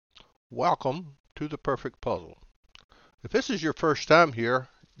Welcome to the Perfect Puzzle. If this is your first time here,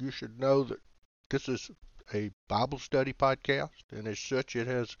 you should know that this is a Bible study podcast, and as such, it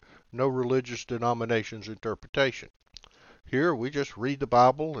has no religious denomination's interpretation. Here, we just read the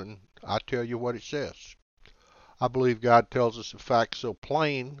Bible and I tell you what it says. I believe God tells us the facts so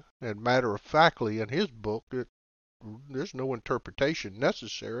plain and matter of factly in His book that there's no interpretation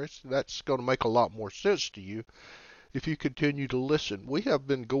necessary. So that's going to make a lot more sense to you if you continue to listen. We have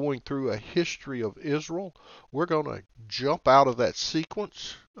been going through a history of Israel. We're going to jump out of that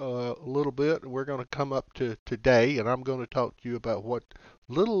sequence a little bit, and we're going to come up to today, and I'm going to talk to you about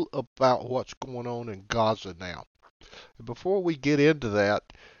what's going on in Gaza now. And before we get into that,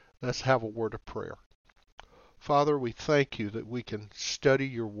 let's have a word of prayer. Father, we thank you that we can study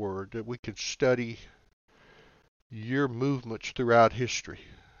your word, that we can study your movements throughout history,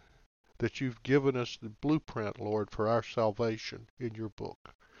 that you've given us the blueprint, Lord, for our salvation in your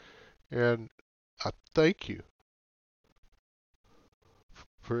book. And I thank you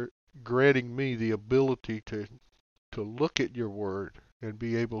for granting me the ability to look at your word and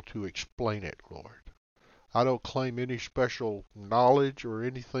be able to explain it, Lord. I don't claim any special knowledge or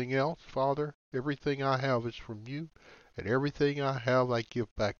anything else, Father. Everything I have is from you, and everything I have I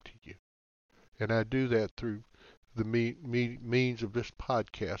give back to you. And I do that through the means of this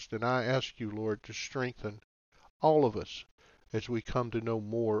podcast. And I ask you, Lord, to strengthen all of us as we come to know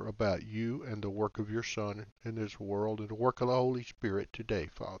more about you and the work of your Son in this world and the work of the Holy Spirit today,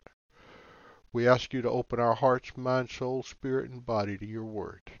 Father. We ask you to open our hearts, mind, soul, spirit, and body to your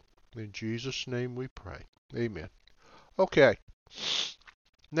word. In Jesus' name we pray. Amen. Okay.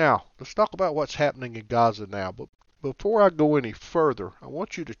 Now, let's talk about what's happening in Gaza now. But before I go any further, I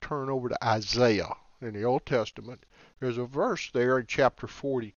want you to turn over to Isaiah in the Old Testament. There's a verse there in chapter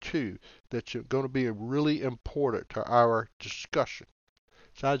 42 that's going to be really important to our discussion.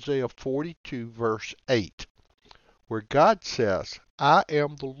 It's Isaiah 42, verse 8, where God says, I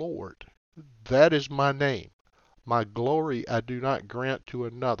am the Lord. That is my name. My glory I do not grant to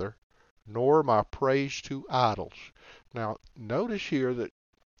another, nor my praise to idols. Now, notice here that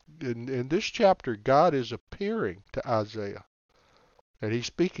in this chapter, God is appearing to Isaiah, and he's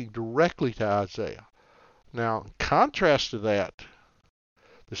speaking directly to Isaiah. Now, in contrast to that,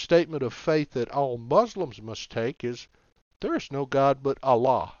 the statement of faith that all Muslims must take is, there is no God but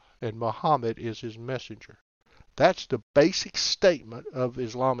Allah, and Muhammad is his messenger. That's the basic statement of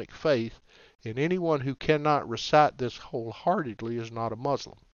Islamic faith, and anyone who cannot recite this wholeheartedly is not a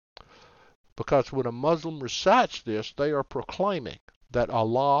Muslim. Because when a Muslim recites this, they are proclaiming that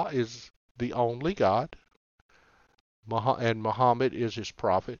Allah is the only God, and Muhammad is his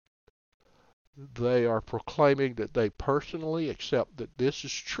prophet. They are proclaiming that they personally accept that this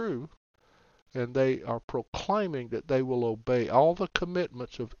is true, and they are proclaiming that they will obey all the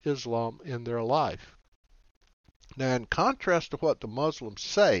commitments of Islam in their life. Now, in contrast to what the Muslims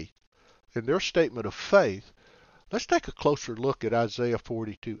say in their statement of faith, let's take a closer look at Isaiah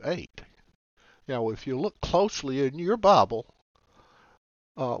 42:8. Now, if you look closely in your Bible,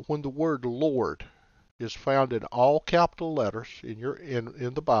 when the word Lord is found in all capital letters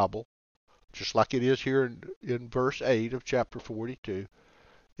in the Bible, just like it is here in verse 8 of chapter 42,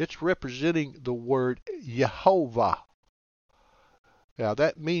 it's representing the word Yehovah. Now,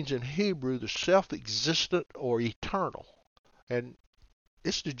 that means in Hebrew the self-existent or eternal, and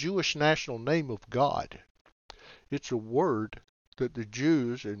it's the Jewish national name of God. It's a word that the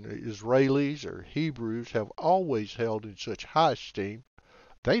Jews and the Israelis or Hebrews have always held in such high esteem.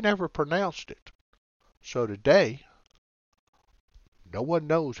 They never pronounced it. So today, no one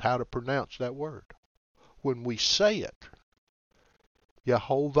knows how to pronounce that word. When we say it,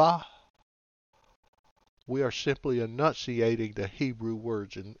 Yehovah, we are simply enunciating the Hebrew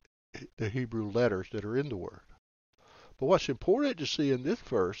words and the Hebrew letters that are in the word. But what's important to see in this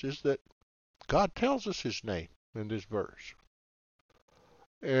verse is that God tells us his name in this verse.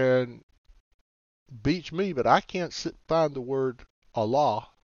 And beats me, but I can't find the word Allah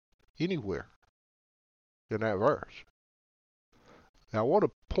anywhere in that verse. Now, I want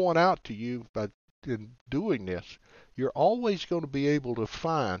to point out to you that in doing this, you're always going to be able to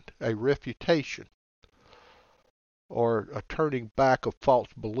find a refutation or a turning back of false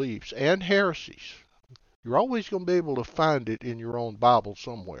beliefs and heresies. You're always going to be able to find it in your own Bible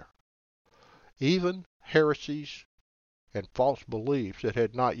somewhere. Even heresies and false beliefs that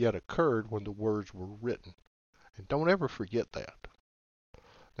had not yet occurred when the words were written. And don't ever forget that.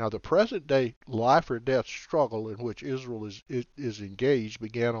 Now, the present day life or death struggle in which Israel is engaged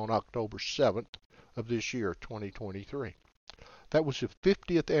began on October 7th of this year, 2023. That was the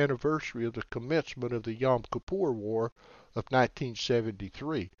 50th anniversary of the commencement of the Yom Kippur War of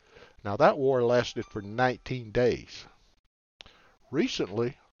 1973. Now that war lasted for 19 days.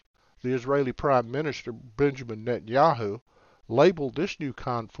 Recently, the Israeli Prime Minister Benjamin Netanyahu labeled this new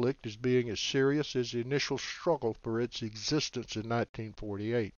conflict as being as serious as the initial struggle for its existence in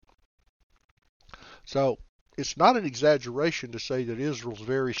 1948. So, it's not an exaggeration to say that Israel's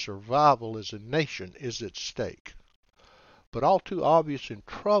very survival as a nation is at stake. But all too obvious and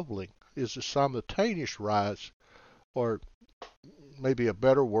troubling is the simultaneous rise, or maybe a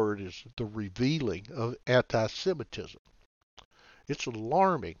better word is the revealing of anti-Semitism. It's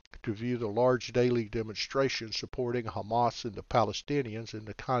alarming to view the large daily demonstrations supporting Hamas and the Palestinians in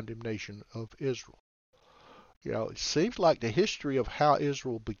the condemnation of Israel. It seems like the history of how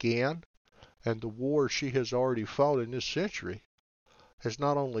Israel began and the wars she has already fought in this century has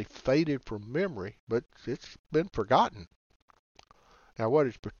not only faded from memory, but it's been forgotten. Now, what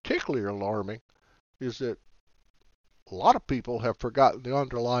is particularly alarming is that a lot of people have forgotten the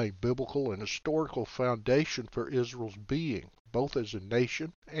underlying biblical and historical foundation for Israel's being, both as a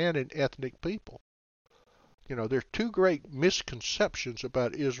nation and an ethnic people. There are two great misconceptions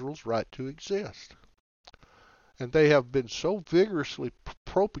about Israel's right to exist. And they have been so vigorously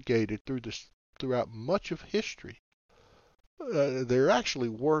propagated throughout much of history. They're actually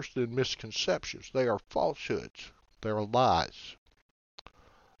worse than misconceptions. They are falsehoods. They're lies.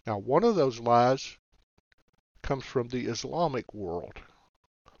 Now, one of those lies comes from the Islamic world,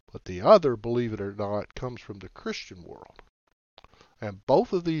 but the other, believe it or not, comes from the Christian world. And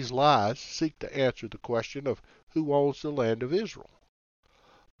both of these lies seek to answer the question of who owns the land of Israel.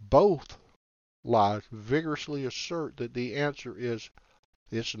 Both lies vigorously assert that the answer is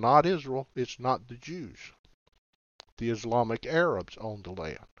it's not Israel, it's not the Jews. The Islamic Arabs own the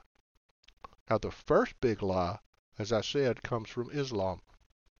land. Now, the first big lie, as I said, comes from Islam.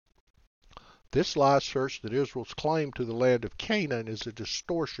 This lie asserts that Israel's claim to the land of Canaan is a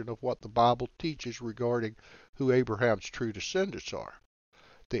distortion of what the Bible teaches regarding who Abraham's true descendants are.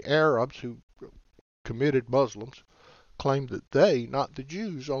 The Arabs, who committed Muslims, claim that they, not the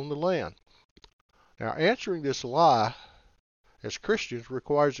Jews, own the land. Now, answering this lie as Christians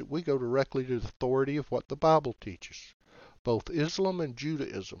requires that we go directly to the authority of what the Bible teaches. Both Islam and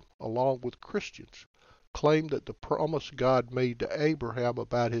Judaism, along with Christians, claim that the promise God made to Abraham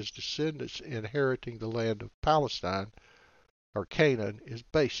about his descendants inheriting the land of Palestine, or Canaan, is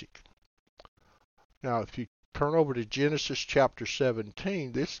basic. Now, if you turn over to Genesis chapter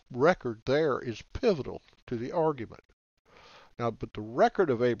 17, this record there is pivotal to the argument. Now, but the record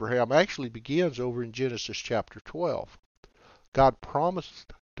of Abraham actually begins over in Genesis chapter 12. God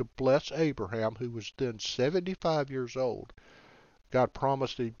promised to bless Abraham, who was then 75 years old. God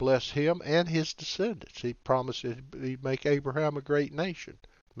promised he'd bless him and his descendants. He promised he'd make Abraham a great nation,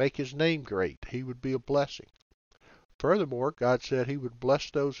 make his name great. He would be a blessing. Furthermore, God said he would bless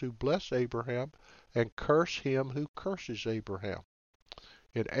those who bless Abraham and curse him who curses Abraham.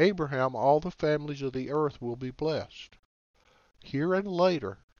 In Abraham, all the families of the earth will be blessed. Here and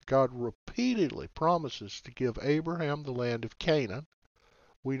later, God repeatedly promises to give Abraham the land of Canaan.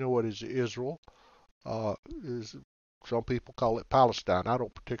 We know it as Israel. Some people call it Palestine. I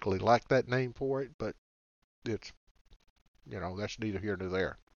don't particularly like that name for it, but it's, that's neither here nor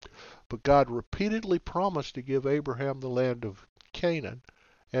there. But God repeatedly promised to give Abraham the land of Canaan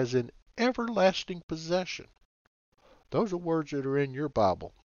as an everlasting possession. Those are words that are in your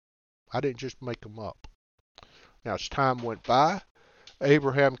Bible. I didn't just make them up. Now, as time went by,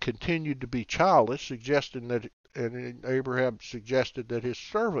 Abraham continued to be childless, and Abraham suggested that his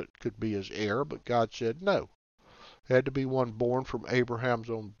servant could be his heir, but God said no. It had to be one born from Abraham's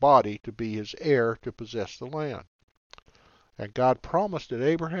own body to be his heir to possess the land. And God promised that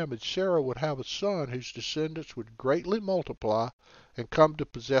Abraham and Sarah would have a son whose descendants would greatly multiply and come to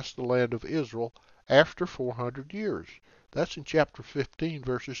possess the land of Israel after 400 years. That's in chapter 15,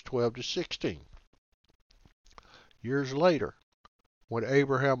 verses 12 to 16. Years later, when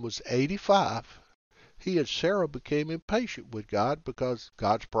Abraham was 85, he and Sarah became impatient with God because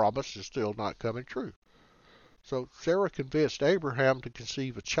God's promise is still not coming true. So Sarah convinced Abraham to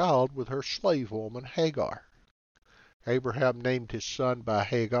conceive a child with her slave woman Hagar. Abraham named his son by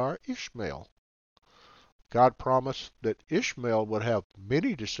Hagar Ishmael. God promised that Ishmael would have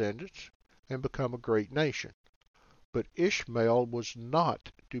many descendants and become a great nation. But Ishmael was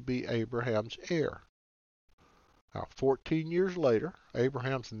not to be Abraham's heir. Now, 14 years later,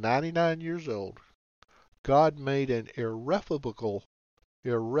 Abraham's 99 years old, God made an irrevocable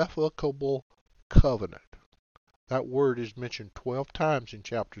covenant. That word is mentioned 12 times in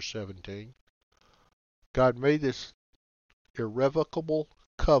chapter 17. God made this irrevocable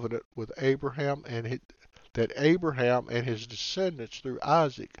covenant with Abraham that Abraham and his descendants through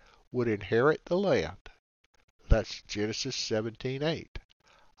Isaac would inherit the land. That's Genesis 17:8.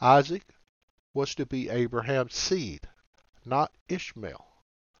 Isaac was to be Abraham's seed, not Ishmael.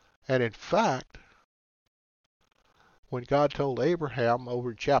 And in fact, when God told Abraham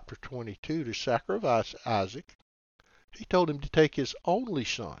over in chapter 22 to sacrifice Isaac, he told him to take his only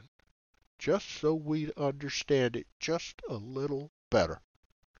son, just so we'd understand it just a little better.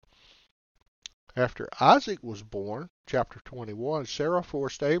 After Isaac was born, chapter 21, Sarah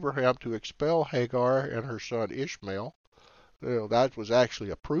forced Abraham to expel Hagar and her son Ishmael. That was actually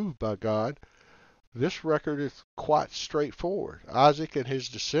approved by God. This record is quite straightforward. Isaac and his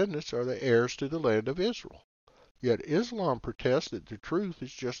descendants are the heirs to the land of Israel. Yet Islam protests that the truth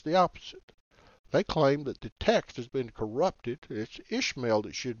is just the opposite. They claim that the text has been corrupted. It's Ishmael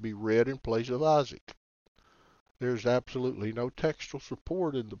that should be read in place of Isaac. There's absolutely no textual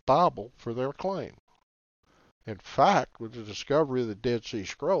support in the Bible for their claim. In fact, with the discovery of the Dead Sea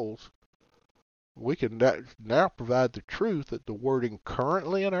Scrolls, we can now provide the truth that the wording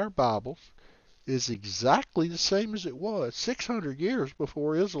currently in our Bibles is exactly the same as it was 600 years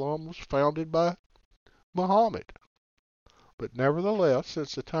before Islam was founded by Muhammad. But nevertheless,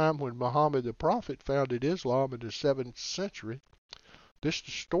 since the time when Muhammad the Prophet founded Islam in the 7th century, this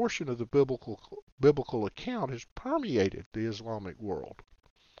distortion of the biblical account has permeated the Islamic world.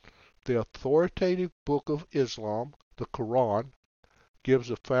 The authoritative book of Islam, the Quran,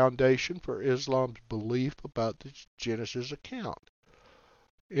 gives a foundation for Islam's belief about the Genesis account.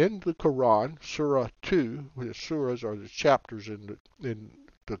 In the Quran, Surah 2, the surahs are the chapters in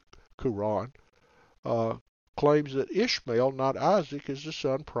the Quran, claims that Ishmael, not Isaac, is the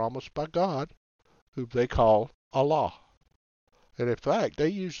son promised by God, whom they call Allah. And in fact, they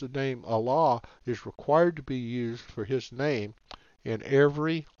use the name Allah is required to be used for his name in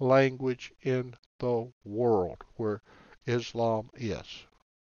every language in the world where Islam is.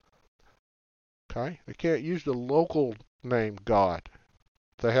 Okay? They can't use the local name God.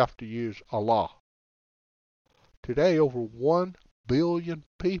 They have to use Allah. Today, over 1 billion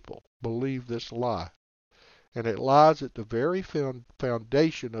people believe this lie. And it lies at the very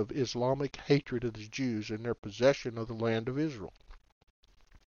foundation of Islamic hatred of the Jews and their possession of the land of Israel.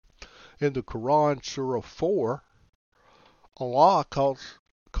 In the Quran, Surah 4, Allah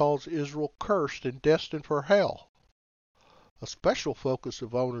calls Israel cursed and destined for hell. A special focus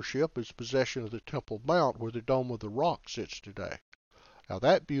of ownership is possession of the Temple Mount, where the Dome of the Rock sits today. Now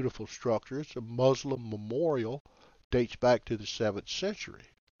that beautiful structure, it's a Muslim memorial, dates back to the 7th century.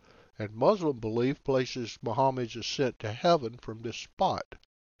 And Muslim belief places Muhammad's ascent to heaven from this spot.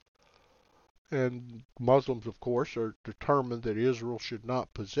 And Muslims, of course, are determined that Israel should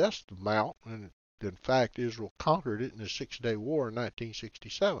not possess the mount, and in fact, Israel conquered it in the Six-Day War in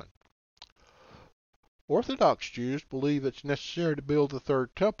 1967. Orthodox Jews believe it's necessary to build the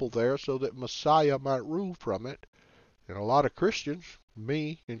third temple there so that Messiah might rule from it. And a lot of Christians,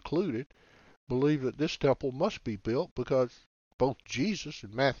 me included, believe that this temple must be built because both Jesus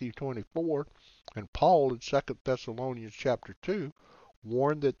in Matthew 24 and Paul in 2 Thessalonians chapter 2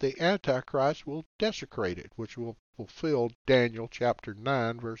 warned that the Antichrist will desecrate it, which will fulfill Daniel chapter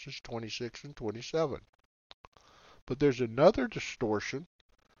 9 verses 26 and 27. But there's another distortion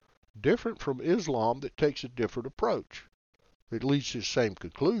different from Islam that takes a different approach. It leads to the same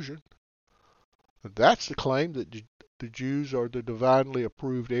conclusion. And that's the claim that the Jews are the divinely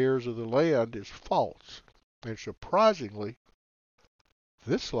approved heirs of the land is false. And surprisingly,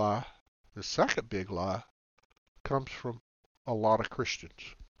 this lie, the second big lie, comes from a lot of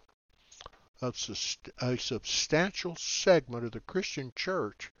Christians. A substantial segment of the Christian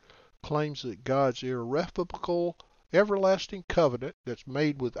church claims that God's irrevocable, everlasting covenant that's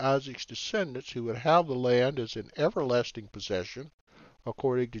made with Isaac's descendants who would have the land as an everlasting possession,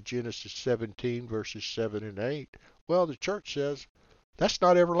 according to Genesis 17 verses 7 and 8, well, the church says that's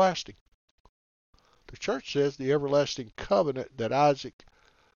not everlasting. The church says the everlasting covenant that Isaac's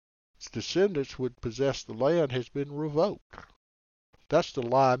descendants would possess the land has been revoked. That's the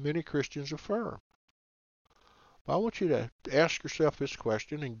lie many Christians affirm. But I want you to ask yourself this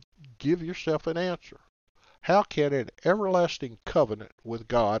question and give yourself an answer. How can an everlasting covenant with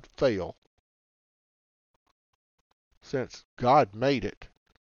God fail? Since God made it,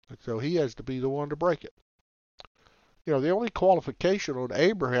 and so he has to be the one to break it. You know, the only qualification on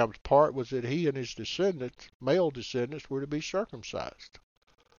Abraham's part was that he and his descendants, male descendants, were to be circumcised.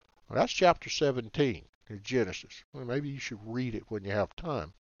 Well, that's chapter 17 in Genesis. Well, maybe you should read it when you have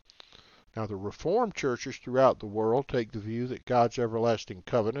time. Now, the Reformed churches throughout the world take the view that God's everlasting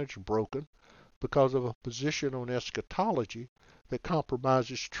covenant is broken because of a position on eschatology that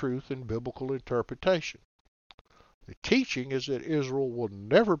compromises truth and biblical interpretation. The teaching is that Israel will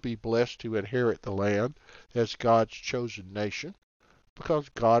never be blessed to inherit the land as God's chosen nation because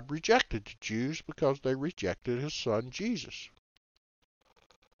God rejected the Jews because they rejected his son Jesus.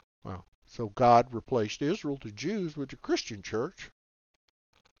 Well, so God replaced Israel, the Jews, with the Christian church.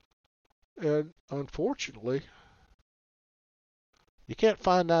 And unfortunately, you can't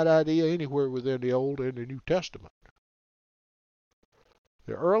find that idea anywhere within the Old and the New Testament.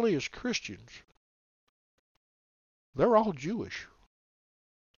 The earliest Christians, they're all Jewish.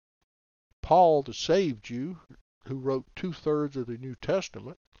 Paul, the saved Jew, who wrote 2/3 of the New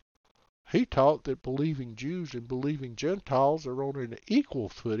Testament, he taught that believing Jews and believing Gentiles are on an equal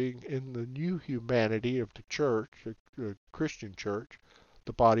footing in the new humanity of the church, the Christian church,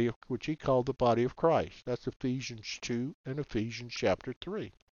 the body of which he called the body of Christ. That's Ephesians 2 and Ephesians chapter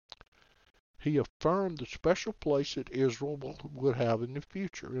 3. He affirmed the special place that Israel would have in the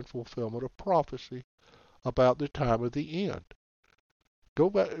future in fulfillment of prophecy about the time of the end. Go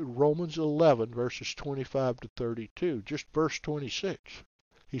back to Romans 11, verses 25 to 32, just verse 26.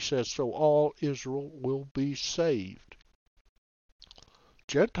 He says, so all Israel will be saved.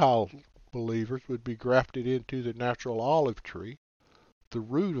 Gentile believers would be grafted into the natural olive tree, the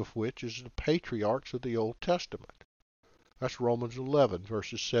root of which is the patriarchs of the Old Testament. That's Romans 11,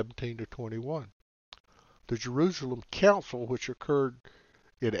 verses 17 to 21. The Jerusalem Council, which occurred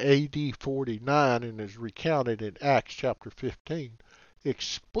in AD 49 and is recounted in Acts chapter 15,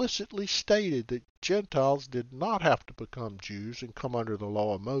 explicitly stated that Gentiles did not have to become Jews and come under the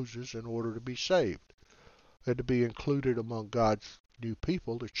law of Moses in order to be saved and to be included among God's new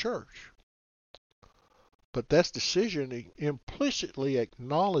people, the church. But that decision implicitly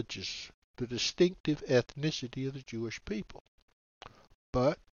acknowledges the distinctive ethnicity of the Jewish people.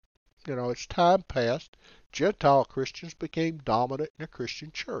 But, as time passed, Gentile Christians became dominant in the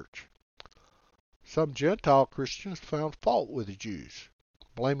Christian church. Some Gentile Christians found fault with the Jews,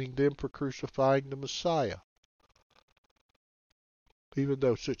 blaming them for crucifying the Messiah, even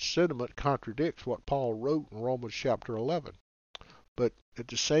though such sentiment contradicts what Paul wrote in Romans chapter 11. But at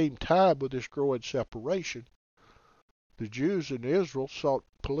the same time, with this growing separation, the Jews in Israel sought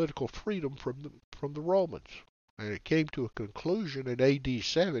political freedom from the Romans. And it came to a conclusion in AD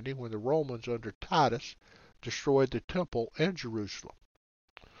 70 when the Romans under Titus destroyed the temple and Jerusalem.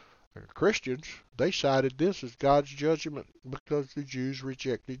 And Christians, they cited this as God's judgment because the Jews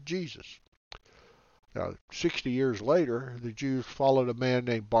rejected Jesus. Now, 60 years later, the Jews followed a man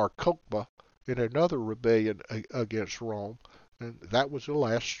named Bar Kokhba in another rebellion against Rome, and that was the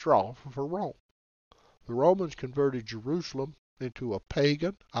last straw for Rome. The Romans converted Jerusalem into a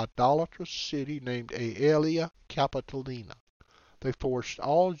pagan, idolatrous city named Aelia Capitolina. They forced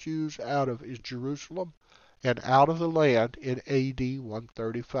all Jews out of Jerusalem and out of the land in AD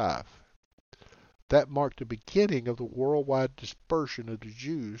 135. That marked the beginning of the worldwide dispersion of the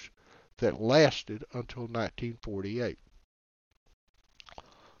Jews that lasted until 1948.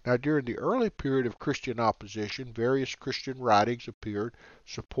 Now, during the early period of Christian opposition, various Christian writings appeared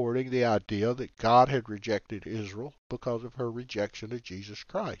supporting the idea that God had rejected Israel because of her rejection of Jesus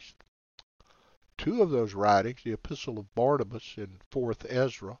Christ. Two of those writings, the Epistle of Barnabas and 4th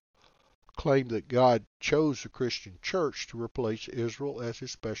Ezra, claim that God chose the Christian church to replace Israel as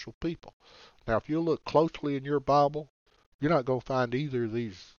his special people. Now, if you look closely in your Bible, you're not going to find either of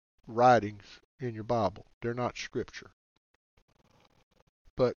these writings in your Bible. They're not scripture.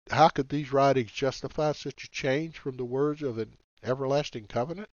 But how could these writings justify such a change from the words of an everlasting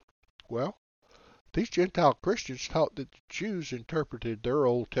covenant? Well, these Gentile Christians taught that the Jews interpreted their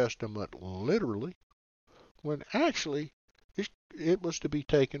Old Testament literally, when actually it was to be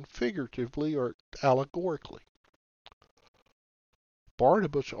taken figuratively or allegorically.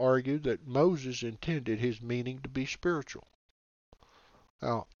 Barnabas argued that Moses intended his meaning to be spiritual.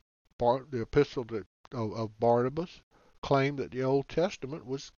 Now, the Epistle of Barnabas claimed that the Old Testament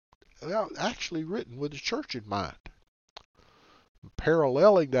was actually written with the church in mind.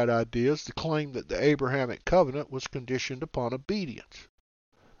 Paralleling that idea is the claim that the Abrahamic covenant was conditioned upon obedience,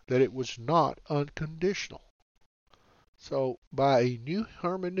 that it was not unconditional. So, by a new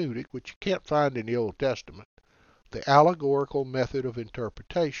hermeneutic, which you can't find in the Old Testament, the allegorical method of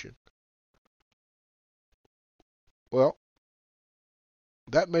interpretation, well,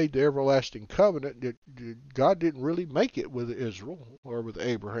 that made the everlasting covenant that God didn't really make it with Israel or with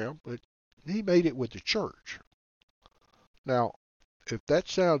Abraham, but he made it with the church. Now, if that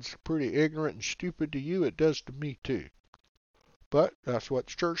sounds pretty ignorant and stupid to you, it does to me too. But that's what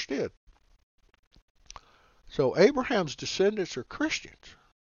the church did. So Abraham's descendants are Christians,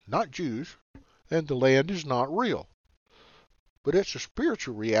 not Jews, and the land is not real. But it's a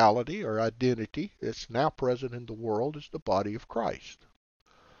spiritual reality or identity that's now present in the world as the body of Christ.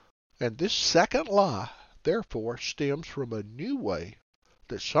 And this second lie, therefore, stems from a new way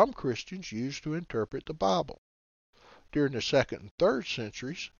that some Christians use to interpret the Bible. During the 2nd and 3rd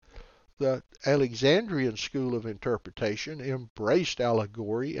centuries, the Alexandrian school of interpretation embraced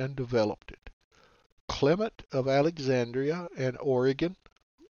allegory and developed it. Clement of Alexandria and Origen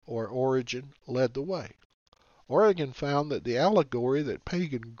led the way. Origen found that the allegory that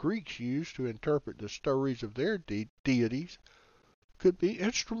pagan Greeks used to interpret the stories of their deities could be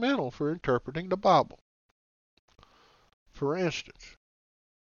instrumental for interpreting the Bible. For instance,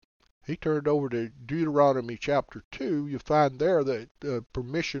 he turned over to Deuteronomy chapter 2. You find there that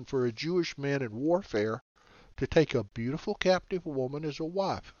permission for a Jewish man in warfare to take a beautiful captive woman as a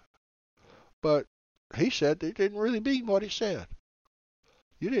wife. But he said it didn't really mean what it said.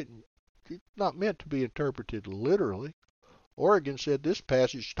 It's not meant to be interpreted literally. Origen said this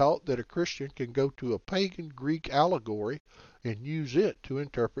passage taught that a Christian can go to a pagan Greek allegory and use it to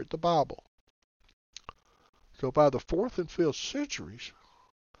interpret the Bible. So by the 4th and 5th centuries,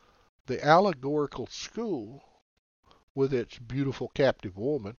 the allegorical school, with its beautiful captive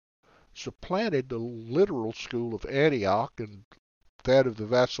woman, supplanted the literal school of Antioch and that of the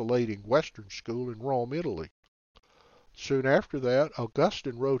vacillating Western school in Rome, Italy. Soon after that,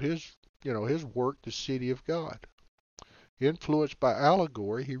 Augustine wrote his work, The City of God. Influenced by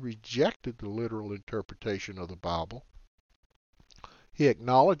allegory, he rejected the literal interpretation of the Bible. He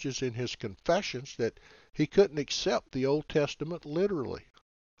acknowledges in his Confessions that he couldn't accept the Old Testament literally.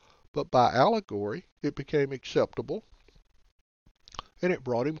 But by allegory, it became acceptable, and it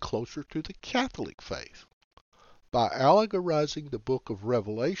brought him closer to the Catholic faith. By allegorizing the book of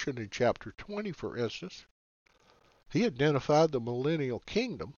Revelation in chapter 20, for instance, he identified the millennial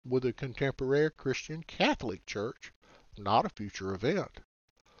kingdom with a contemporary Christian Catholic Church, not a future event.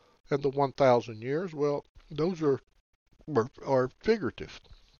 And the 1,000 years, well, those are figurative.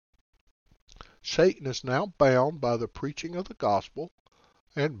 Satan is now bound by the preaching of the gospel,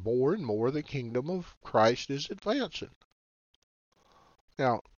 and more the kingdom of Christ is advancing.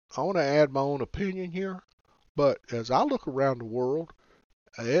 Now, I want to add my own opinion here, but as I look around the world,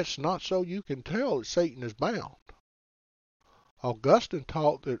 it's not so you can tell that Satan is bound. Augustine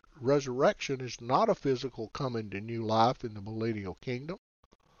taught that resurrection is not a physical coming to new life in the millennial kingdom,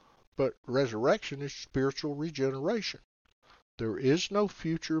 but resurrection is spiritual regeneration. There is no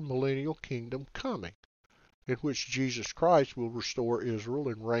future millennial kingdom coming, in which Jesus Christ will restore Israel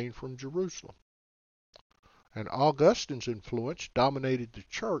and reign from Jerusalem. And Augustine's influence dominated the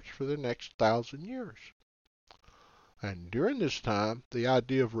church for the next 1,000 years. And during this time, the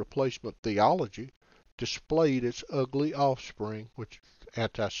idea of replacement theology displayed its ugly offspring, which is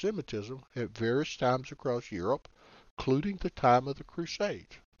anti-Semitism, at various times across Europe, including the time of the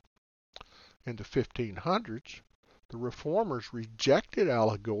Crusades. In the 1500s, the Reformers rejected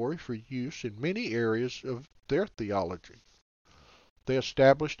allegory for use in many areas of their theology. They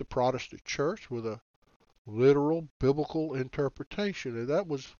established a Protestant church with a literal biblical interpretation, and that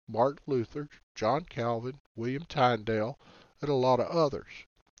was Martin Luther, John Calvin, William Tyndale, and a lot of others.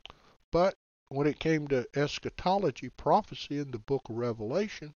 But when it came to eschatology prophecy in the book of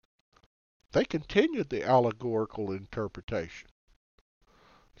Revelation, they continued the allegorical interpretation.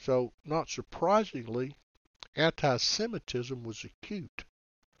 So, not surprisingly, anti-Semitism was acute,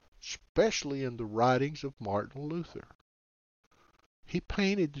 especially in the writings of Martin Luther. He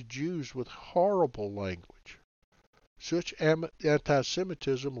painted the Jews with horrible language. Such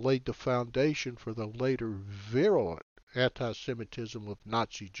anti-Semitism laid the foundation for the later virulent anti-Semitism of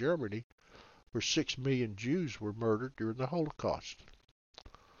Nazi Germany, where 6 million Jews were murdered during the Holocaust.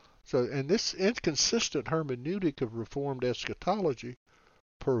 And this inconsistent hermeneutic of Reformed eschatology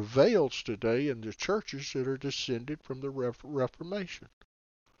prevails today in the churches that are descended from the Reformation.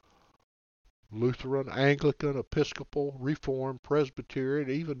 Lutheran, Anglican, Episcopal, Reformed, Presbyterian,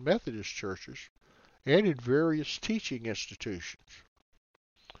 even Methodist churches, and in various teaching institutions.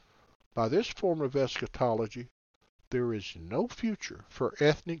 By this form of eschatology, there is no future for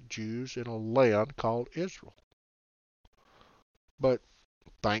ethnic Jews in a land called Israel. But,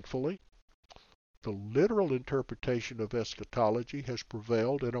 thankfully, the literal interpretation of eschatology has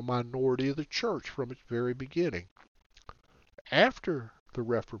prevailed in a minority of the church from its very beginning. After the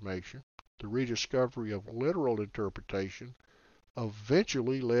Reformation, the rediscovery of literal interpretation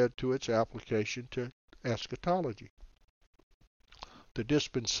eventually led to its application to eschatology. The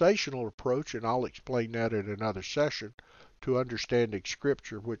dispensational approach, and I'll explain that in another session, to understanding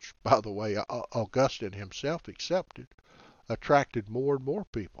Scripture, which, by the way, Augustine himself accepted, attracted more and more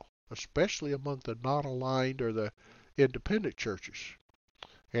people. especially among the non-aligned or the independent churches.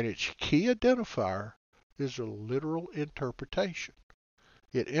 And its key identifier is a literal interpretation.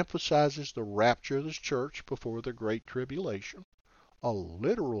 It emphasizes the rapture of the church before the Great Tribulation. A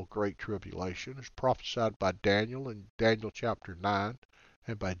literal Great Tribulation is prophesied by Daniel in Daniel chapter 9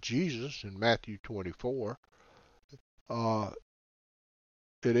 and by Jesus in Matthew 24.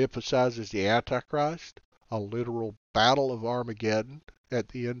 It emphasizes the Antichrist, a literal battle of Armageddon at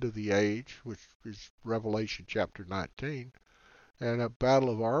the end of the age, which is Revelation chapter 19, and a battle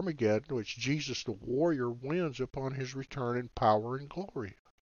of Armageddon, which Jesus the warrior wins upon his return in power and glory.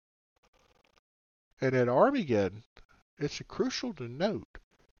 And at Armageddon, it's crucial to note,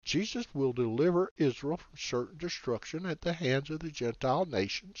 Jesus will deliver Israel from certain destruction at the hands of the Gentile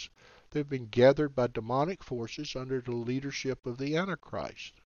nations that have been gathered by demonic forces under the leadership of the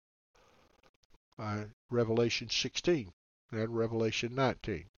Antichrist. Revelation 16 and Revelation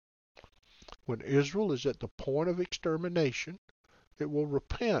 19. When Israel is at the point of extermination, it will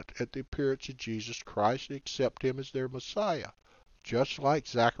repent at the appearance of Jesus Christ and accept him as their Messiah, just like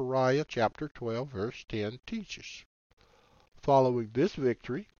Zechariah chapter 12 verse 10 teaches. Following this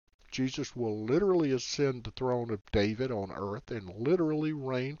victory, Jesus will literally ascend the throne of David on earth and literally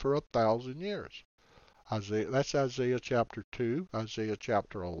reign for 1,000 years. That's Isaiah chapter 2, Isaiah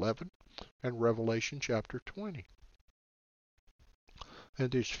chapter 11, and Revelation chapter 20. In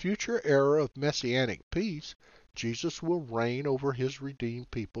this future era of messianic peace, Jesus will reign over his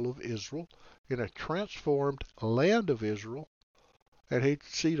redeemed people of Israel in a transformed land of Israel, and his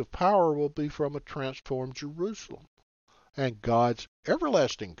seat of power will be from a transformed Jerusalem. And God's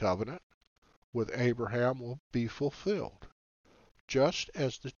everlasting covenant with Abraham will be fulfilled, just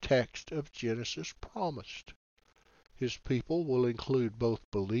as the text of Genesis promised. His people will include both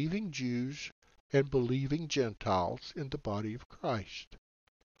believing Jews and believing Gentiles in the body of Christ.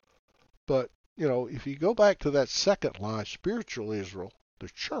 But, if you go back to that second lie, spiritual Israel, the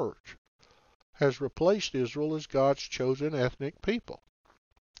church, has replaced Israel as God's chosen ethnic people.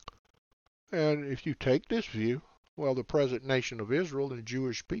 And if you take this view, well, the present nation of Israel and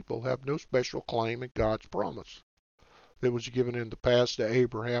Jewish people have no special claim in God's promise that was given in the past to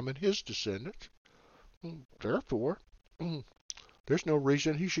Abraham and his descendants. Therefore, there's no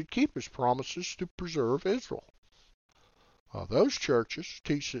reason he should keep his promises to preserve Israel. Those churches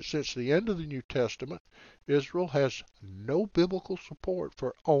teach that since the end of the New Testament, Israel has no biblical support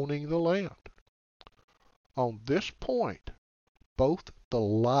for owning the land. On this point, both the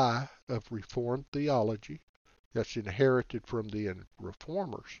lie of Reformed theology that's inherited from the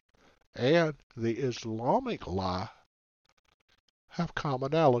Reformers and the Islamic lie have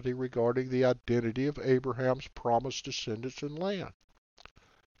commonality regarding the identity of Abraham's promised descendants and land.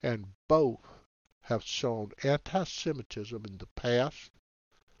 And both have sown anti-Semitism in the past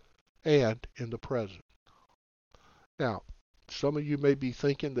and in the present. Now, some of you may be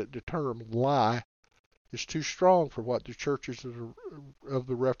thinking that the term lie is too strong for what the churches of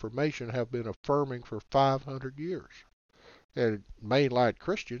the Reformation have been affirming for 500 years, and mainline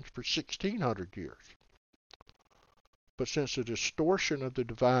Christians for 1,600 years. But since the distortion of the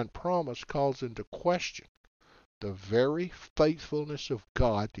divine promise calls into question the very faithfulness of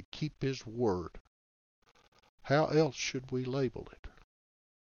God to keep his word, how else should we label it?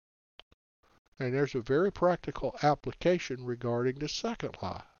 And there's a very practical application regarding the second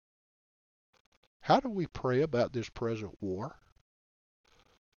lie. How do we pray about this present war?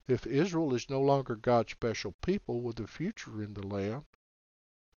 If Israel is no longer God's special people with a future in the land,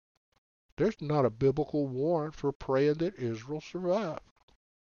 there's not a biblical warrant for praying that Israel survive.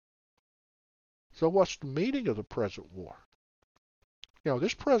 So what's the meaning of the present war?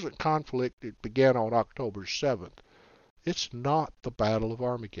 This present conflict, it began on October 7th. It's not the Battle of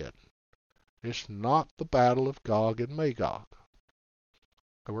Armageddon. It's not the Battle of Gog and Magog.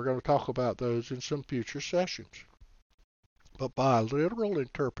 And we're going to talk about those in some future sessions. But by literal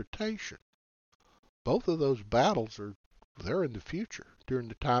interpretation, both of those battles they're in the future, during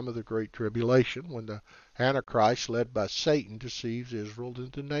the time of the Great Tribulation, when the Antichrist, led by Satan, deceives Israel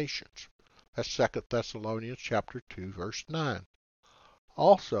and the nations. That's 2 Thessalonians chapter 2, verse 9.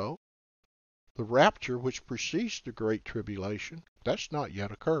 Also, the rapture which precedes the Great Tribulation, that's not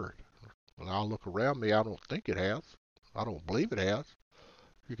yet occurred. When I look around me, I don't think it has. I don't believe it has.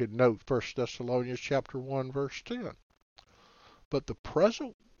 You can note 1 Thessalonians chapter 1, verse 10. But the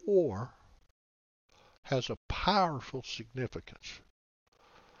present war has a powerful significance.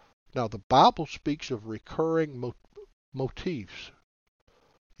 Now, the Bible speaks of recurring motifs.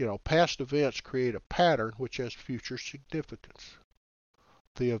 Past events create a pattern which has future significance.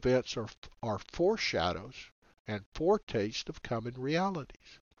 The events are foreshadows and foretastes of coming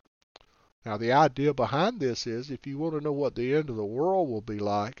realities. Now, the idea behind this is if you want to know what the end of the world will be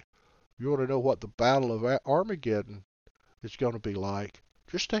like, you want to know what the Battle of Armageddon is going to be like,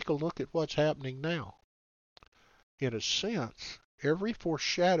 just take a look at what's happening now. In a sense, every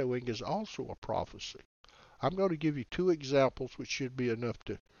foreshadowing is also a prophecy. I'm going to give you two examples which should be enough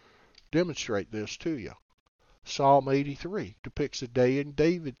to demonstrate this to you. Psalm 83 depicts a day in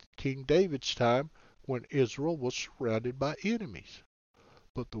King David's time when Israel was surrounded by enemies.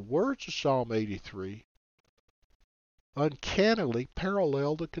 But the words of Psalm 83 uncannily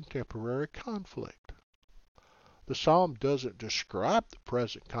parallel the contemporary conflict. The psalm doesn't describe the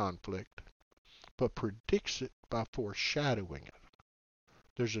present conflict, but predicts it by foreshadowing it.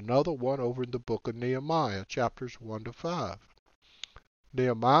 There's another one over in the book of Nehemiah, chapters 1 to 5.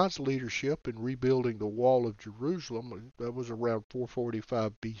 Nehemiah's leadership in rebuilding the wall of Jerusalem, that was around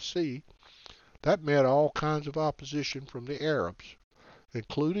 445 BC, that met all kinds of opposition from the Arabs,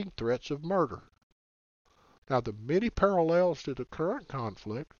 including threats of murder. Now, the many parallels to the current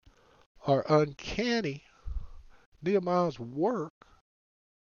conflict are uncanny. Nehemiah's work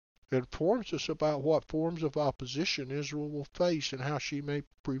informs us about what forms of opposition Israel will face and how she may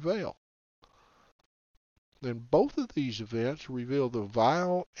prevail. And both of these events reveal the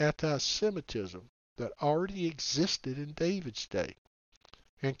vile anti-Semitism that already existed in David's day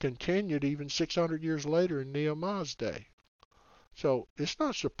and continued even 600 years later in Nehemiah's day. So it's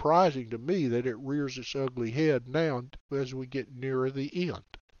not surprising to me that it rears its ugly head now as we get nearer the end.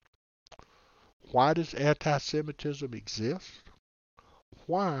 Why does anti-Semitism exist?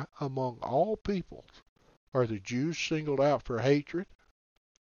 Why, among all peoples, are the Jews singled out for hatred?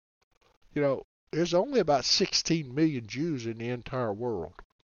 You know, there's only about 16 million Jews in the entire world.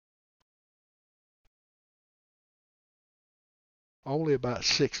 Only about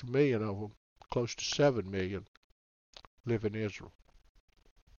 6 million of them, close to 7 million, live in Israel.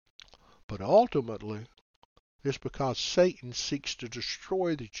 But ultimately, it's because Satan seeks to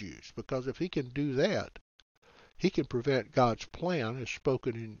destroy the Jews, because if he can do that, he can prevent God's plan as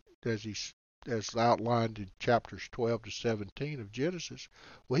spoken in, as outlined in chapters 12 to 17 of Genesis.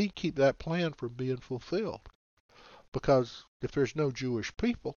 Well, he can keep that plan from being fulfilled. Because if there's no Jewish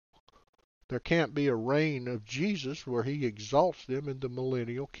people, there can't be a reign of Jesus where he exalts them in the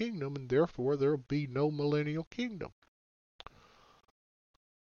millennial kingdom, and therefore there will be no millennial kingdom.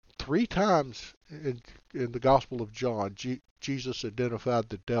 3 times in the Gospel of John, Jesus identified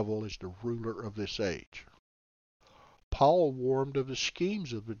the devil as the ruler of this age. Paul warned of the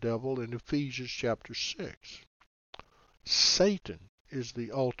schemes of the devil in Ephesians chapter 6. Satan is the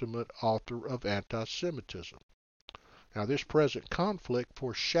ultimate author of anti-Semitism. Now, this present conflict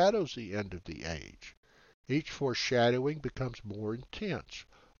foreshadows the end of the age. Each foreshadowing becomes more intense,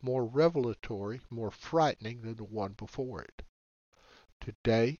 more revelatory, more frightening than the one before it.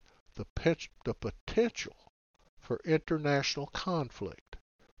 Today, the potential for international conflict,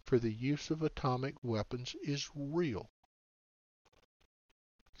 for the use of atomic weapons, is real.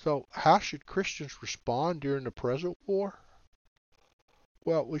 So, how should Christians respond during the present war?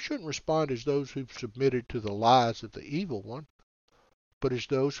 Well, we shouldn't respond as those who've submitted to the lies of the evil one, but as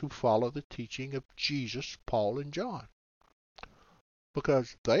those who follow the teaching of Jesus, Paul, and John.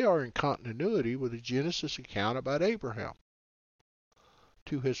 Because they are in continuity with the Genesis account about Abraham.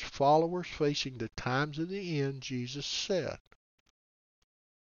 To his followers facing the times of the end, Jesus said,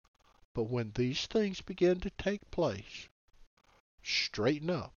 "But when these things begin to take place, straighten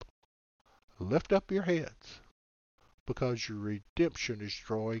up, lift up your heads, because your redemption is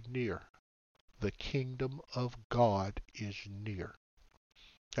drawing near. The kingdom of God is near."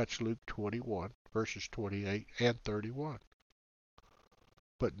 That's Luke 21, verses 28 and 31.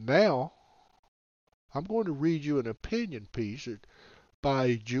 But now, I'm going to read you an opinion piece by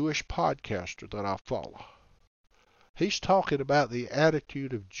a Jewish podcaster that I follow. He's talking about the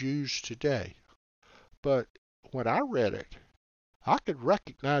attitude of Jews today. But when I read it, I could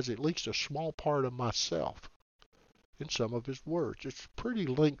recognize at least a small part of myself in some of his words. It's pretty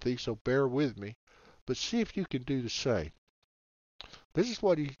lengthy, so bear with me. But see if you can do the same. This is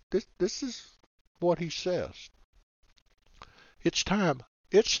what he says. It's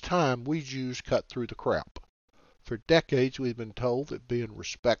time we Jews cut through the crap. For decades we've been told that being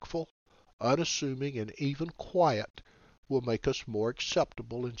respectful, unassuming, and even quiet will make us more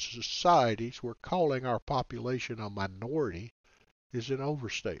acceptable in societies where calling our population a minority is an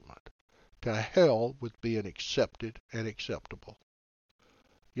overstatement. To hell with being accepted and acceptable.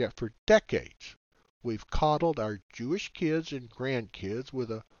 Yet for decades, we've coddled our Jewish kids and grandkids with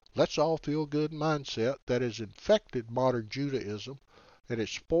a let's all feel good mindset that has infected modern Judaism and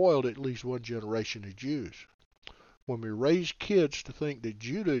has spoiled at least one generation of Jews. When we raise kids to think that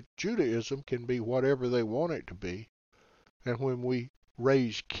Judaism can be whatever they want it to be, and when we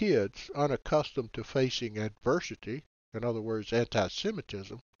raise kids unaccustomed to facing adversity, in other words,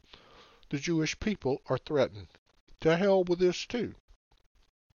 anti-Semitism, the Jewish people are threatened. To hell with this too.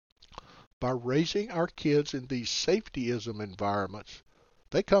 By raising our kids in these safetyism environments,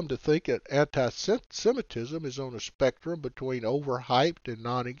 they come to think that anti-Semitism is on a spectrum between overhyped and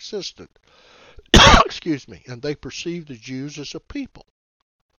non-existent. Excuse me. And they perceive the Jews as a people,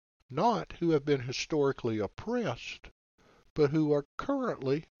 not who have been historically oppressed, but who are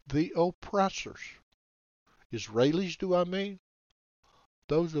currently the oppressors. Israelis, do I mean?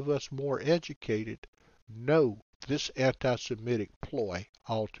 Those of us more educated know this anti-Semitic ploy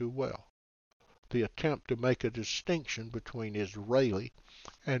all too well. The attempt to make a distinction between Israeli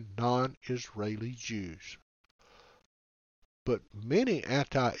and non-Israeli Jews. But many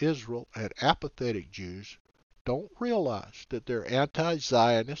anti-Israel and apathetic Jews don't realize that their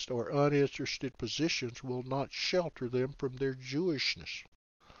anti-Zionist or uninterested positions will not shelter them from their Jewishness,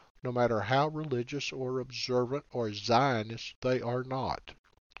 no matter how religious or observant or Zionist they are not.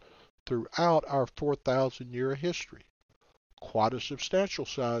 Throughout our 4,000-year history, quite a substantial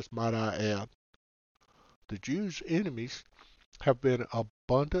size, might I add, the Jews' enemies have been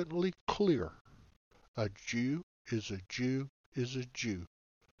abundantly clear. A Jew is a Jew is a Jew.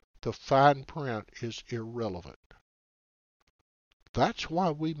 The fine print is irrelevant. That's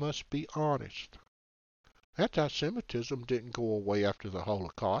why we must be honest. Anti-Semitism didn't go away after the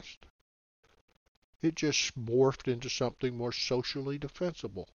Holocaust. It just morphed into something more socially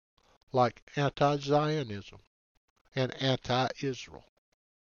defensible, like anti-Zionism and anti-Israel.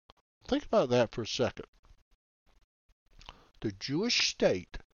 Think about that for a second. The Jewish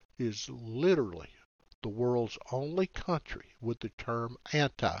state is literally the world's only country with the term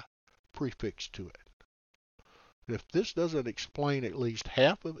anti prefixed to it. And if this doesn't explain at least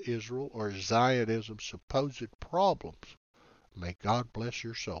half of Israel or Zionism's supposed problems, may God bless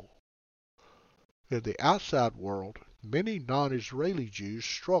your soul. In the outside world, many non-Israeli Jews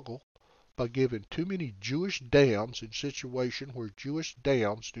struggle by giving too many Jewish damns in situations where Jewish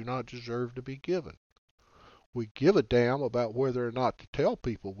damns do not deserve to be given. We give a damn about whether or not to tell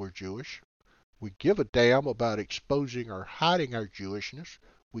people we're Jewish. We give a damn about exposing or hiding our Jewishness.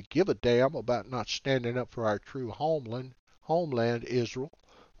 We give a damn about not standing up for our true homeland Israel,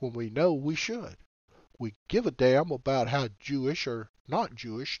 when we know we should. We give a damn about how Jewish or not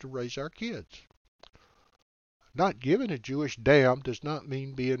Jewish to raise our kids. Not giving a Jewish damn does not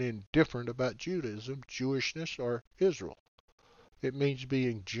mean being indifferent about Judaism, Jewishness, or Israel. It means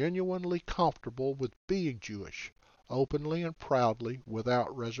being genuinely comfortable with being Jewish, openly and proudly,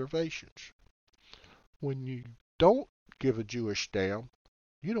 without reservations. When you don't give a Jewish damn,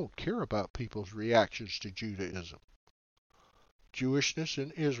 you don't care about people's reactions to Judaism. Jewishness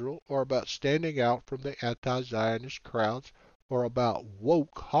and Israel are about standing out from the anti-Zionist crowds, or about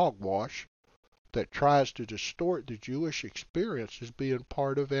woke hogwash that tries to distort the Jewish experience as being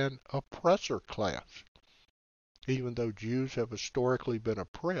part of an oppressor class, even though Jews have historically been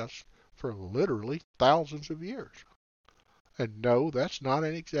oppressed for literally thousands of years. And no, that's not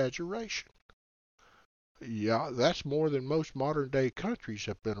an exaggeration. Yeah, that's more than most modern-day countries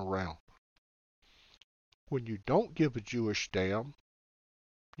have been around. When you don't give a Jewish damn,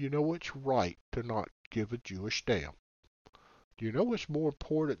 you know it's right to not give a Jewish damn. You know what's more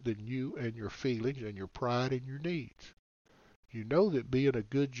important than you and your feelings and your pride and your needs. You know that being a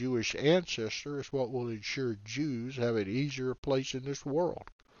good Jewish ancestor is what will ensure Jews have an easier place in this world,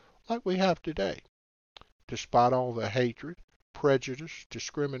 like we have today, despite all the hatred, prejudice,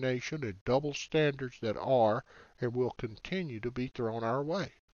 discrimination, and double standards that are and will continue to be thrown our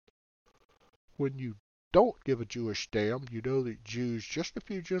way. When you don't give a Jewish damn, you know that Jews just a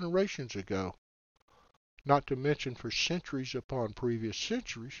few generations ago, not to mention for centuries upon previous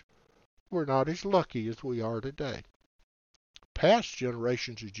centuries, were not as lucky as we are today. Past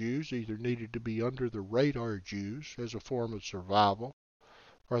generations of Jews either needed to be under the radar Jews as a form of survival,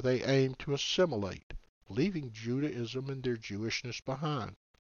 or they aimed to assimilate, leaving Judaism and their Jewishness behind.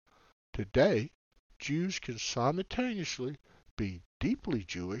 Today, Jews can simultaneously be deeply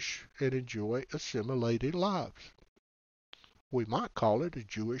Jewish and enjoy assimilated lives. We might call it a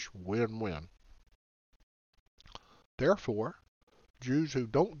Jewish win-win. Therefore, Jews who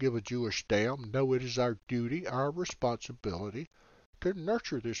don't give a Jewish damn know it is our duty, our responsibility, to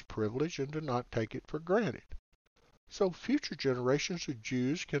nurture this privilege and to not take it for granted, so future generations of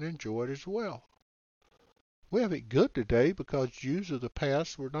Jews can enjoy it as well. We have it good today because Jews of the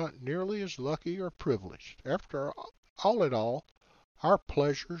past were not nearly as lucky or privileged. After all in all, Our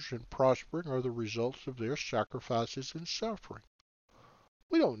pleasures and prospering are the results of their sacrifices and suffering.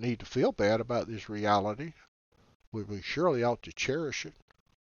 We don't need to feel bad about this reality, but we surely ought to cherish it.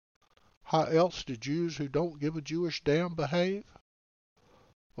 How else do Jews who don't give a Jewish damn behave?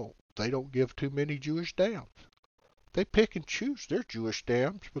 Well, they don't give too many Jewish damns. They pick and choose their Jewish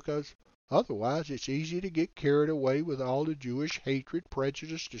damns because otherwise it's easy to get carried away with all the Jewish hatred,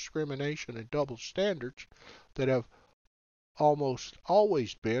 prejudice, discrimination, and double standards that have almost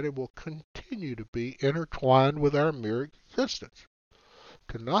always been and will continue to be intertwined with our mere existence.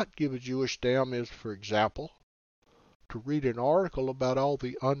 To not give a Jewish damn is, for example, to read an article about all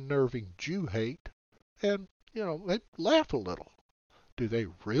the unnerving Jew hate and, they laugh a little. Do they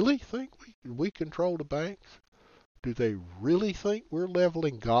really think we control the banks? Do they really think we're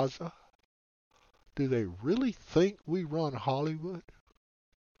leveling Gaza? Do they really think we run Hollywood?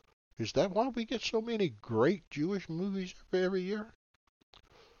 Is that why we get so many great Jewish movies every year?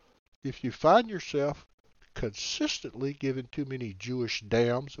 If you find yourself consistently giving too many Jewish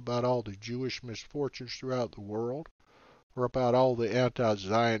damns about all the Jewish misfortunes throughout the world, or about all the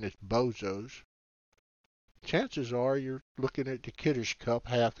anti-Zionist bozos, chances are you're looking at the Kiddush cup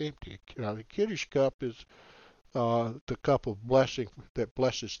half empty. The Kiddush cup is the cup of blessing that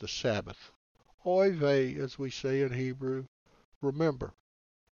blesses the Sabbath. Oy vey, as we say in Hebrew. Remember,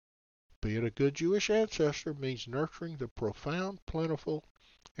 being a good Jewish ancestor means nurturing the profound, plentiful,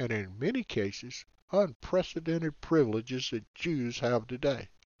 and in many cases, unprecedented privileges that Jews have today.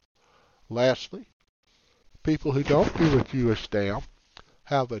 Lastly, people who don't give a Jewish damn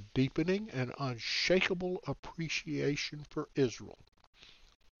have a deepening and unshakable appreciation for Israel.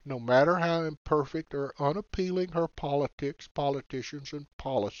 No matter how imperfect or unappealing her politics, politicians, and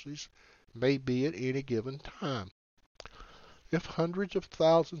policies may be at any given time. If hundreds of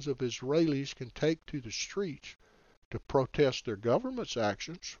thousands of Israelis can take to the streets to protest their government's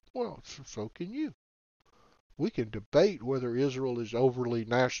actions, well, so can you. We can debate whether Israel is overly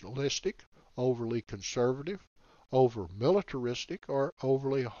nationalistic, overly conservative, over militaristic, or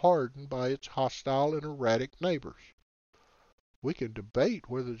overly hardened by its hostile and erratic neighbors. We can debate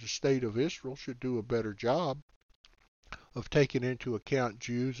whether the state of Israel should do a better job of taking into account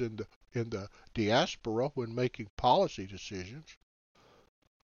Jews in the diaspora when making policy decisions.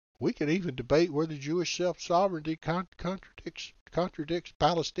 We can even debate whether Jewish self-sovereignty contradicts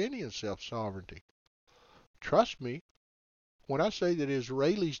Palestinian self-sovereignty. Trust me, when I say that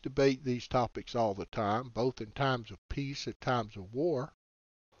Israelis debate these topics all the time, both in times of peace and times of war,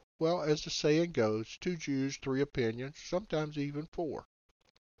 well, as the saying goes, 2 Jews, 3 opinions, sometimes even 4.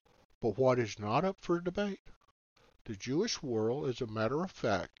 But what is not up for debate? The Jewish world, as a matter of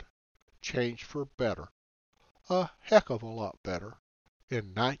fact, changed for better, a heck of a lot better,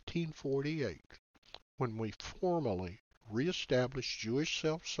 in 1948, when we formally reestablished Jewish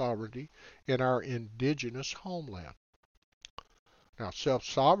self-sovereignty in our indigenous homeland. Now,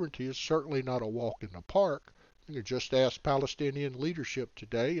 self-sovereignty is certainly not a walk in the park. You can just ask Palestinian leadership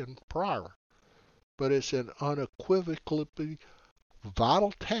today and prior. But it's an unequivocally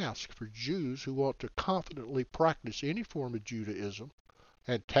vital task for Jews who want to confidently practice any form of Judaism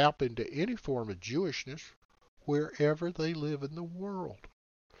and tap into any form of Jewishness wherever they live in the world.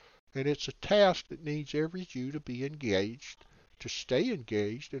 And it's a task that needs every Jew to be engaged, to stay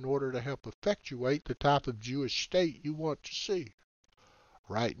engaged in order to help effectuate the type of Jewish state you want to see.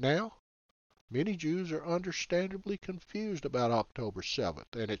 Right now, many Jews are understandably confused about October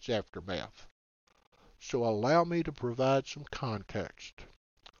 7th and its aftermath. So allow me to provide some context.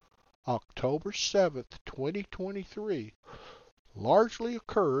 October 7th, 2023 largely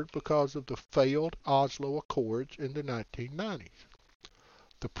occurred because of the failed Oslo Accords in the 1990s.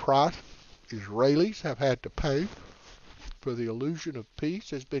 The price Israelis have had to pay for the illusion of peace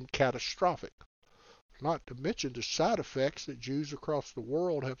has been catastrophic, not to mention the side effects that Jews across the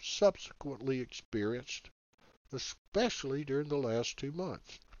world have subsequently experienced, especially during the last 2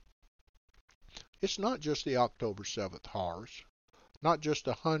 months. It's not just the October 7th horrors, not just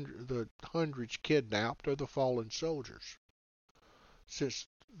the hundreds kidnapped or the fallen soldiers. Since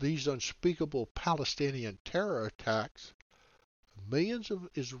these unspeakable Palestinian terror attacks, millions of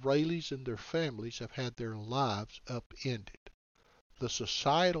Israelis and their families have had their lives upended. The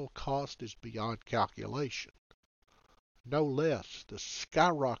societal cost is beyond calculation. No less the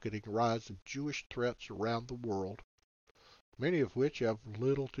skyrocketing rise of Jewish threats around the world, many of which have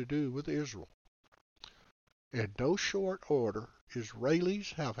little to do with Israel. In no short order,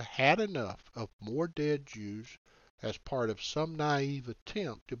 Israelis have had enough of more dead Jews as part of some naive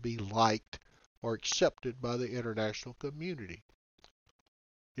attempt to be liked or accepted by the international community.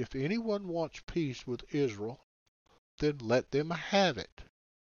 If anyone wants peace with Israel, then let them have it.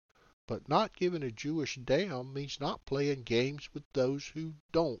 But not giving a Jewish damn means not playing games with those who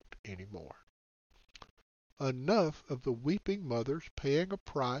don't anymore. Enough of the weeping mothers paying a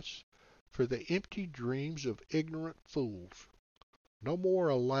price for the empty dreams of ignorant fools. No more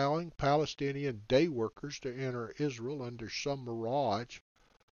allowing Palestinian day workers to enter Israel under some mirage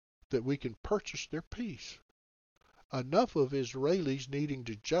that we can purchase their peace. Enough of Israelis needing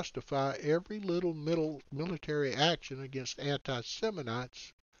to justify every little military action against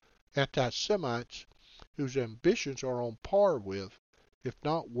anti-Semites whose ambitions are on par with, if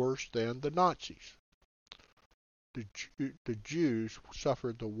not worse than, the Nazis. The Jews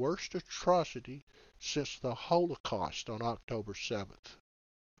suffered the worst atrocity since the Holocaust on October 7th.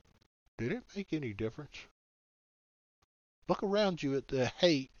 Did it make any difference? Look around you at the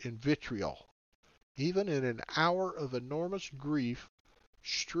hate and vitriol. Even in an hour of enormous grief,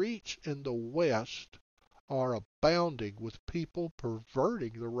 streets in the West are abounding with people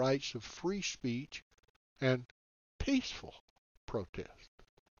perverting the rights of free speech and peaceful protest.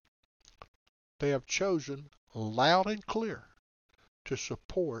 They have chosen loud and clear to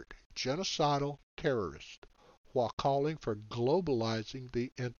support genocidal terrorists while calling for globalizing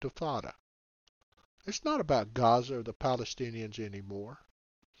the Intifada. It's not about Gaza or the Palestinians anymore.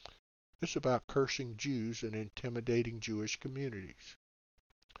 It's about cursing Jews and intimidating Jewish communities.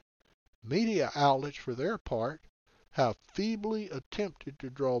 Media outlets, for their part, have feebly attempted to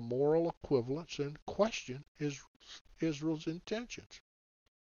draw moral equivalence and question Israel's intentions,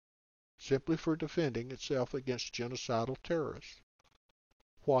 simply for defending itself against genocidal terrorists,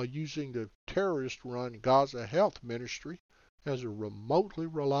 while using the terrorist-run Gaza Health Ministry as a remotely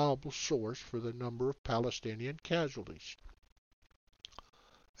reliable source for the number of Palestinian casualties.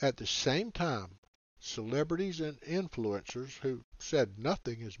 At the same time, celebrities and influencers who said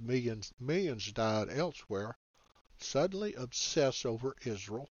nothing as millions died elsewhere suddenly obsess over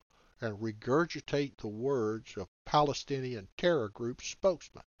Israel and regurgitate the words of Palestinian terror group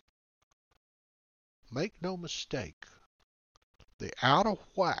spokesman. Make no mistake, the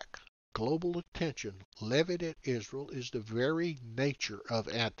out-of-whack global attention levied at Israel is the very nature of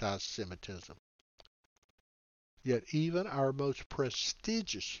anti-Semitism. Yet even our most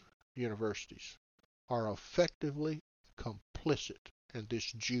prestigious universities are effectively complicit in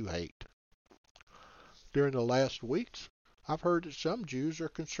this Jew hate. During the last weeks, I've heard that some Jews are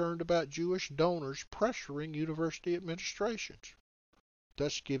concerned about Jewish donors pressuring university administrations,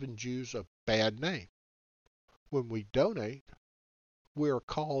 thus giving Jews a bad name. When we donate, we are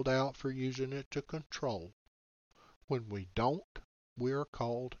called out for using it to control. When we don't, we are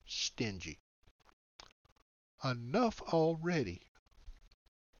called stingy. Enough already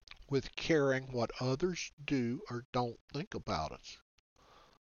with caring what others do or don't think about us.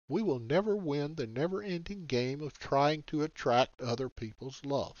 We will never win the never-ending game of trying to attract other people's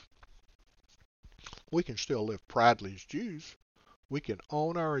love. We can still live proudly as Jews. We can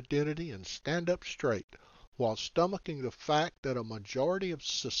own our identity and stand up straight while stomaching the fact that a majority of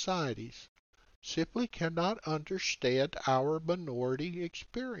societies simply cannot understand our minority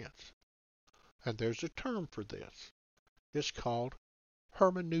experience. And there's a term for this. It's called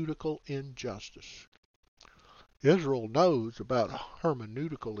hermeneutical injustice. Israel knows about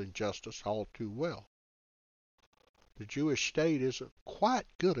hermeneutical injustice all too well. The Jewish state isn't quite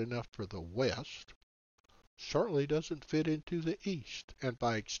good enough for the West, certainly doesn't fit into the East, and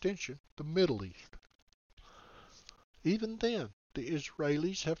by extension, the Middle East. Even then, the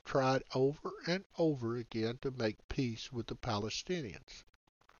Israelis have tried over and over again to make peace with the Palestinians.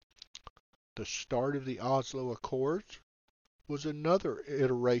 The start of the Oslo Accords was another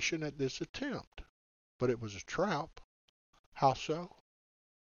iteration at this attempt, but it was a trap. How so?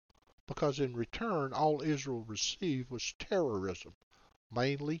 Because in return, all Israel received was terrorism,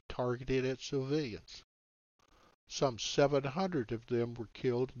 mainly targeted at civilians. Some 700 of them were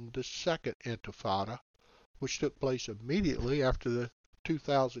killed in the Second Intifada, which took place immediately after the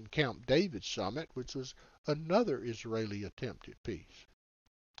 2000 Camp David Summit, which was another Israeli attempt at peace.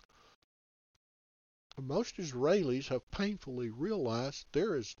 Most Israelis have painfully realized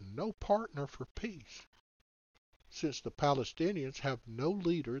there is no partner for peace, since the Palestinians have no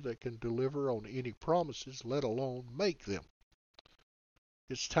leader that can deliver on any promises, let alone make them.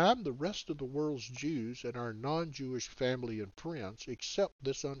 It's time the rest of the world's Jews and our non-Jewish family and friends accept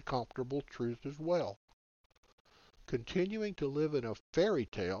this uncomfortable truth as well. Continuing to live in a fairy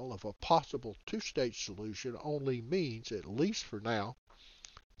tale of a possible two-state solution only means, at least for now,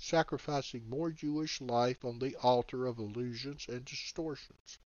 sacrificing more Jewish life on the altar of illusions and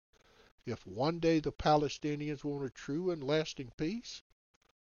distortions. If one day the Palestinians want a true and lasting peace,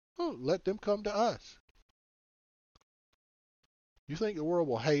 well, let them come to us. You think the world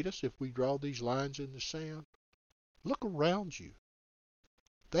will hate us if we draw these lines in the sand? Look around you.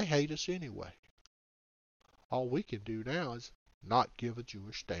 They hate us anyway. All we can do now is not give a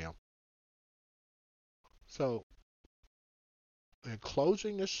Jewish damn. So, in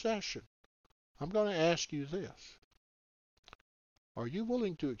closing this session, I'm going to ask you this. Are you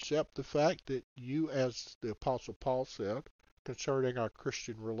willing to accept the fact that you, as the Apostle Paul said concerning our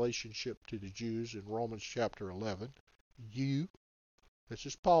Christian relationship to the Jews in Romans chapter 11, you, this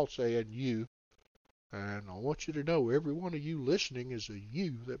is Paul saying you, and I want you to know every one of you listening is a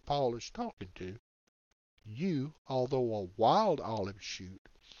you that Paul is talking to. You, although a wild olive shoot,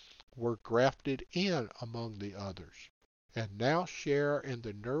 were grafted in among the others, and now share in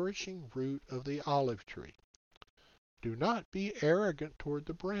the nourishing root of the olive tree. Do not be arrogant toward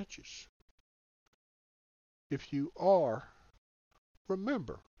the branches. If you are,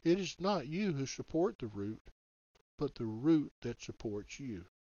 remember, it is not you who support the root, but the root that supports you.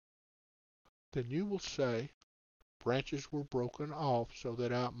 Then you will say, branches were broken off so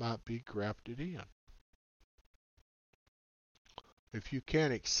that I might be grafted in. If you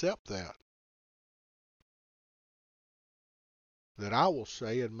can't accept that, then I will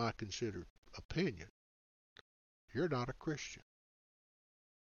say, in my considered opinion, you're not a Christian.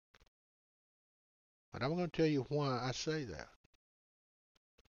 And I'm going to tell you why I say that.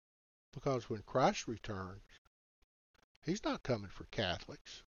 Because when Christ returns, he's not coming for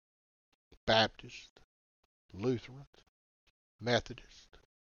Catholics, Baptists, Lutherans, Methodists,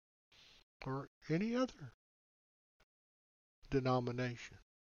 or any other denomination.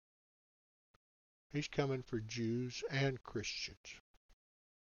 He's coming for Jews and Christians.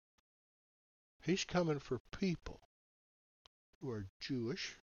 He's coming for people who are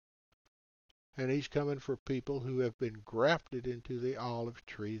Jewish, and he's coming for people who have been grafted into the olive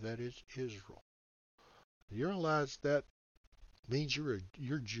tree that is Israel. You realize that means you're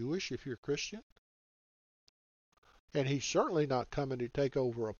Jewish if you're Christian? And he's certainly not coming to take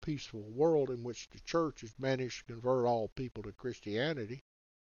over a peaceful world in which the church has managed to convert all people to Christianity.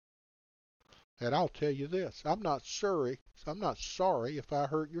 And I'll tell you this, I'm not sorry if I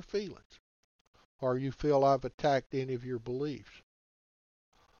hurt your feelings or you feel I've attacked any of your beliefs.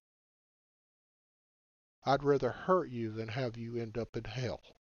 I'd rather hurt you than have you end up in hell.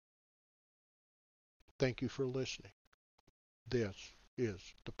 Thank you for listening. This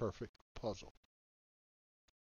is The Perfect Puzzle.